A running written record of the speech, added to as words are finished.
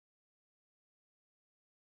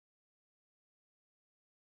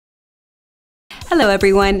Hello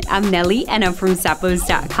everyone, I'm Nelly and I'm from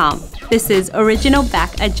Zappos.com. This is original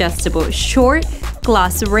back adjustable short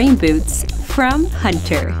gloss rain boots from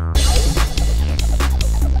Hunter.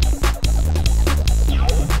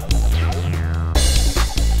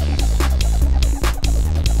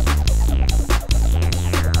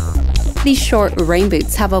 These short rain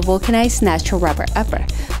boots have a vulcanized natural rubber upper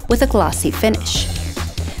with a glossy finish.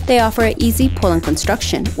 They offer an easy pull-on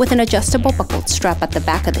construction with an adjustable buckled strap at the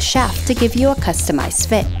back of the shaft to give you a customized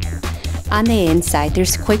fit. On the inside,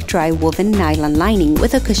 there's quick-dry woven nylon lining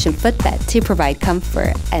with a cushioned footbed to provide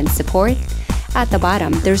comfort and support. At the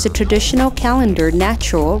bottom, there's a traditional calendar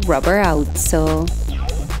natural rubber outsole.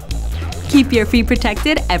 Keep your feet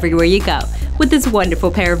protected everywhere you go with this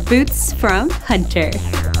wonderful pair of boots from Hunter.